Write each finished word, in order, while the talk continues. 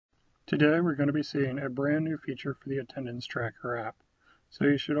Today we're going to be seeing a brand new feature for the Attendance Tracker app. So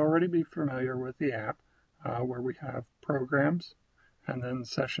you should already be familiar with the app where we have programs and then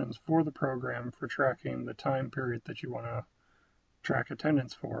sessions for the program for tracking the time period that you want to track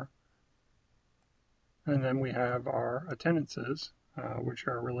attendance for. And then we have our attendances, which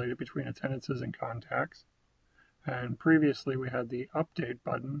are related between attendances and contacts. And previously we had the update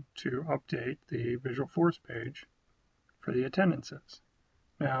button to update the Visualforce page for the attendances.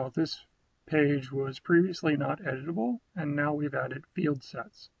 Now this page was previously not editable, and now we've added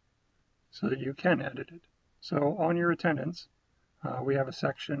FieldSets so that you can edit it. So on your attendance, we have a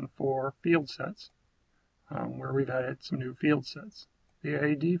section for FieldSets where we've added some new FieldSets. The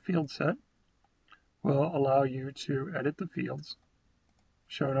AD field set will allow you to edit the fields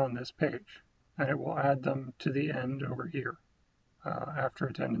shown on this page, and it will add them to the end over here after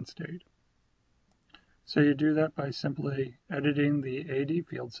attendance date. So you do that by simply editing the AD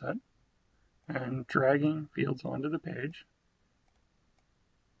field set and dragging fields onto the page,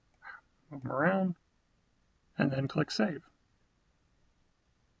 move them around, and then click Save.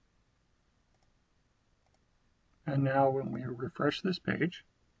 And now when we refresh this page,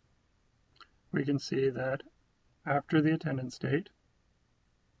 we can see that after the attendance date,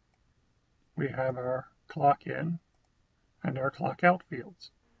 we have our clock in and our clock out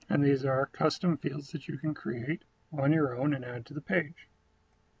fields. And these are custom fields that you can create on your own and add to the page.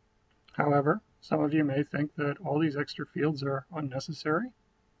 However, some of you may think that all these extra fields are unnecessary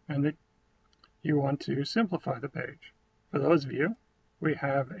and that you want to simplify the page. For those of you, we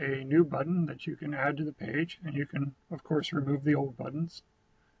have a new button that you can add to the page, and you can, of course, remove the old buttons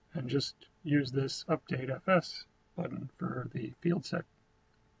and just use this Update FS button for the field set.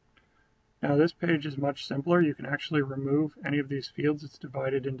 Now this page is much simpler. You can actually remove any of these fields. It's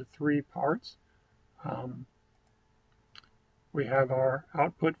divided into three parts. We have our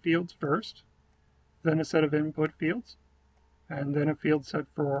output fields first, then a set of input fields, and then a field set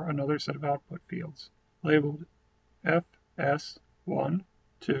for another set of output fields, labeled FS 1,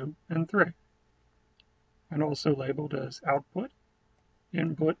 2, and 3, and also labeled as output,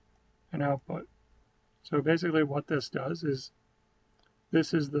 input, and output. So basically what this does is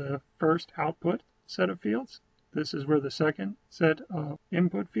this is the first output set of fields, this is where the second set of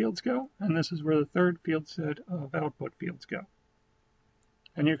input fields go, and this is where the third field set of output fields go.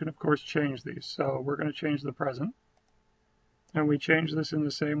 And you can of course change these. So we're going to change the present, and we change this in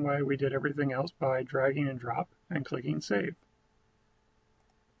the same way we did everything else by dragging and drop and clicking Save.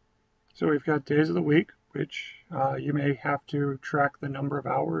 So we've got days of the week, which you may have to track the number of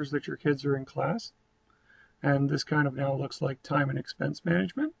hours that your kids are in class. And this kind of now looks like time and expense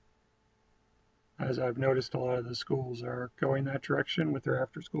management, as I've noticed a lot of the schools are going that direction with their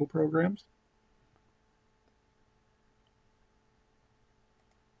after-school programs.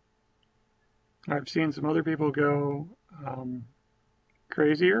 I've seen some other people go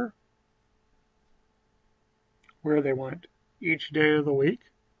crazier, where they want each day of the week,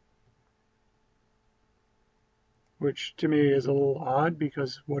 which to me is a little odd,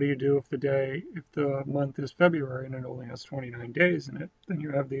 because what do you do if the month is February and it only has 29 days in it? Then you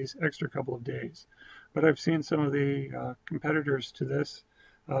have these extra couple of days. But I've seen some of the competitors to this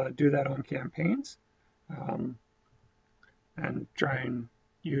do that on campaigns and try and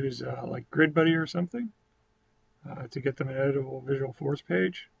use like GridBuddy or something to get them an editable Visualforce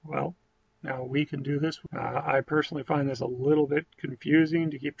page. Well, now we can do this. I personally find this a little bit confusing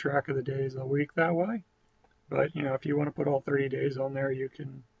to keep track of the days of the week that way. But you know, if you want to put all 30 days on there, you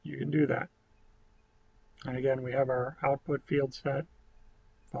can do that. And again, we have our output field set,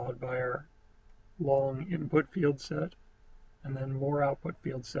 followed by our long input field set, and then more output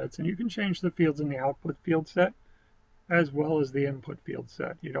field sets. And you can change the fields in the output field set as well as the input field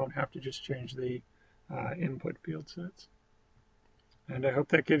set. You don't have to just change the input field sets. And I hope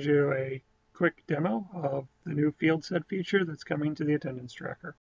that gives you a quick demo of the new field set feature that's coming to the attendance tracker.